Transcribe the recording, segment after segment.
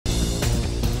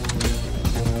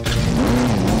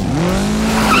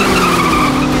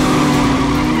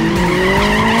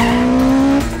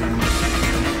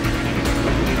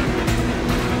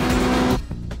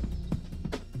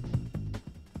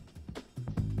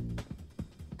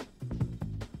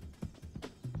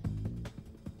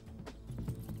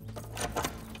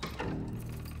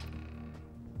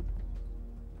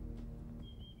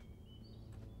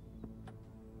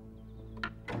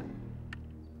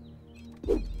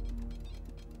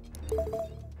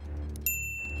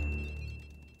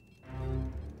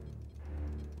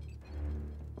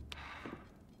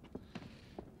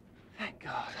Thank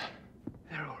God.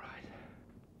 They're all right.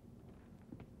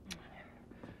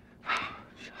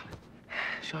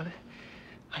 Charlotte,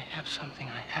 I have something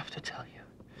I have to tell you.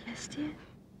 Yes, dear?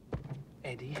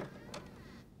 Eddie.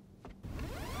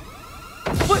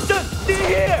 What the? Stay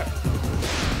here!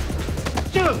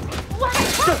 Dude! What?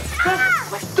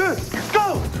 Dude,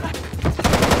 go!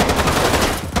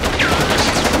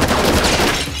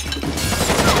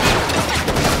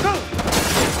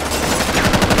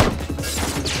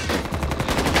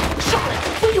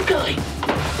 Where are you going?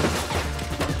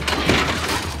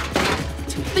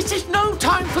 This is no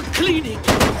time for cleaning.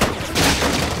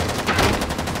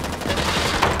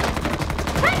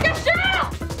 Take a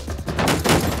shot!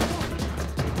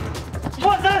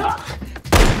 What the?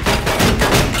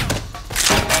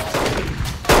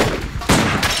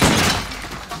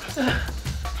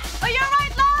 Are you all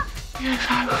right, love? Yes,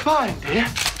 I'm fine, dear.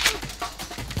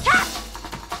 Cat!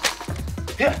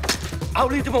 Here, I'll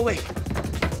lead them away.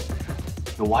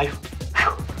 Your wife?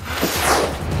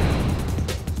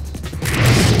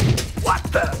 What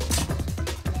the?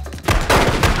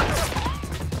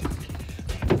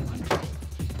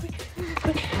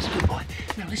 Quick, there's a good boy.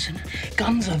 Now listen,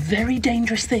 guns are very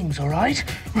dangerous things, all right?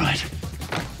 Right.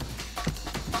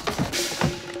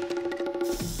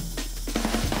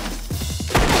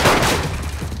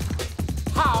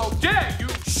 How dare you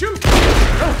shoot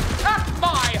at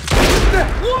my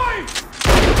wife!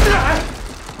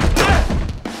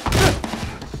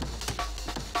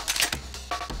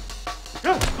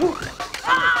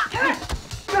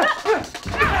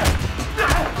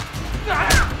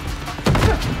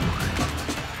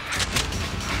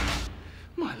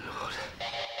 My lord.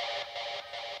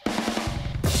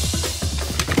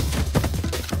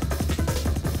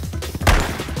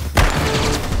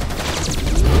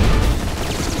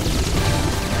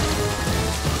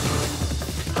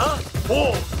 Huh?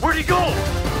 Whoa, where'd he go?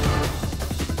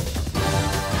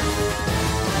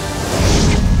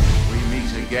 We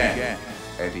meet again,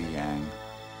 Eddie Yang.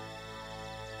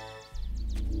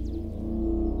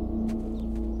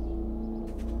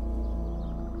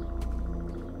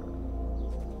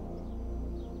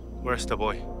 Where's the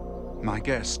boy? My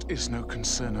guest is no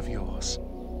concern of yours.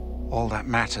 All that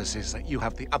matters is that you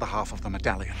have the other half of the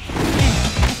medallion.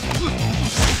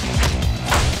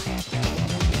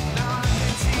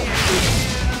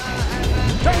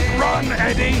 Don't run,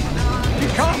 Eddie! You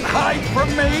can't hide from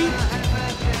me!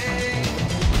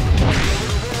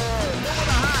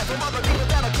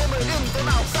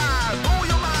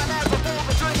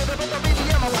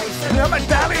 The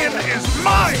medallion is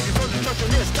mine!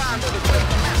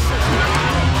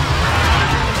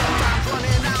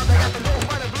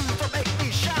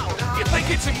 You think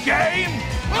it's a game?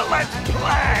 Well, let's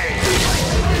play!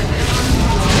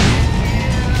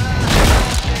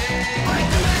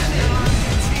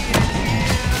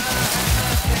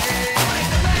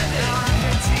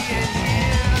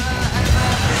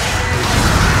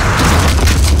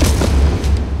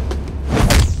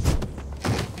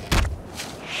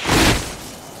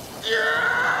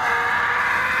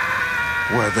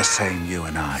 We're the same, you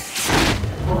and I.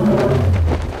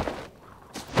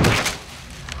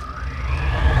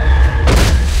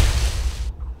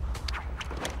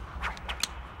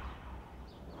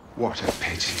 What a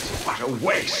pity. What a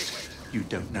waste. You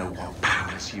don't know what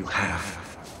powers you have.